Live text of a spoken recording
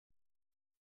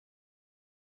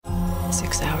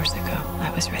6 hours ago,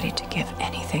 I was ready to give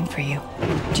anything for you.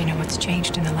 Do you know what's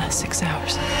changed in the last 6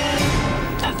 hours?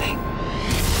 Nothing.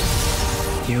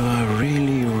 You are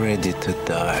really ready to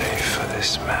die for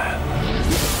this man.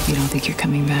 You don't think you're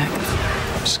coming back?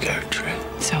 I'm scared, Trin.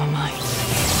 So am I.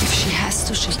 If she has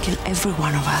to, she'll kill every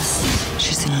one of us.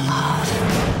 She's in love.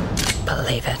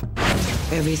 Believe it.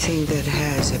 Everything that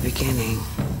has a beginning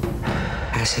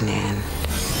has an end.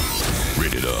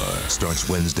 Rated R starts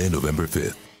Wednesday, November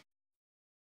 5th.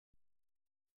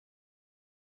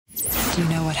 Do you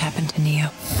know what happened to Neo?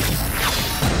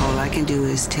 All I can do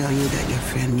is tell you that your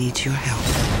friend needs your help.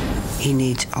 He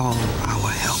needs all our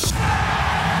help.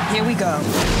 Here we go.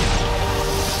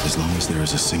 As long as there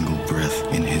is a single breath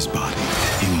in his body,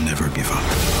 he will never give up.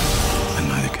 And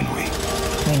neither can we.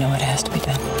 We know it has to be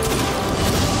done.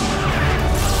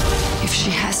 If she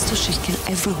has to, she'll kill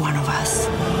every one of us.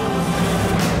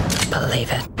 Believe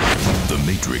it. The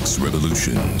Matrix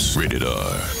Revolutions. Rated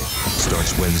R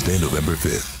starts Wednesday, November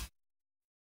 5th.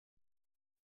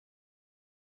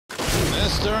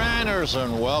 Mr.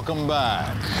 Anderson, welcome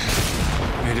back.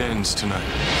 It ends tonight.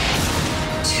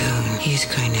 Soon, he's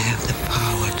going to have the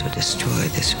power to destroy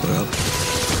this world.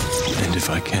 And if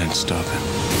I can't stop him,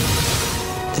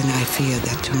 Then I fear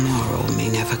that tomorrow may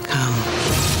never come.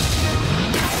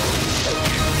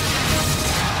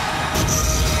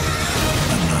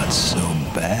 I'm not so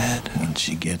bad once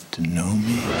you get to know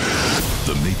me.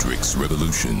 The Matrix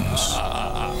Revolutions.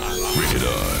 Rated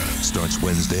R starts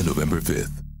Wednesday, November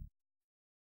 5th.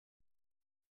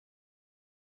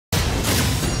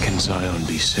 can Zion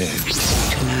be saved?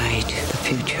 Tonight, the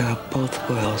future of both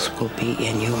worlds will be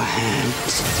in your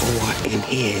hands or in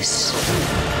his.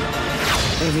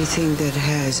 Everything that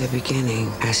has a beginning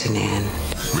has an end.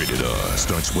 Rated R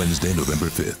starts Wednesday, November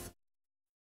 5th.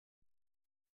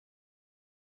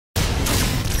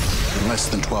 In less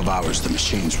than 12 hours, the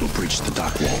machines will breach the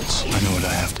dock walls. I know what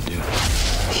I have to do.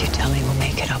 If you tell me we'll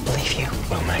make it, I'll believe you.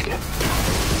 We'll make it.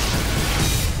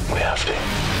 We have to.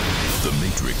 The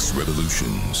Matrix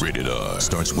Revolutions. Rated R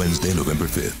starts Wednesday, November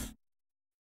 5th.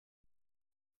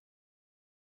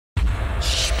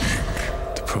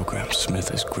 The program Smith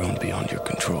has grown beyond your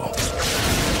control.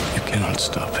 You cannot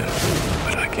stop him,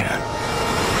 but I can.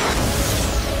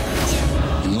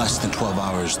 In less than 12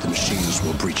 hours, the machines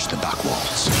will breach the dock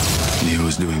walls. Neo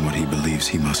is doing what he believes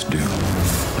he must do.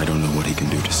 I don't know what he can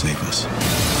do to save us.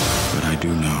 But I do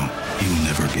know he will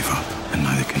never give up, and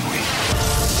neither can we.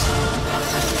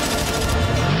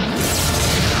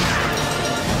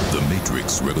 The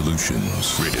Matrix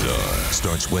Revolutions. Rated R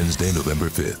starts Wednesday, November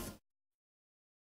 5th.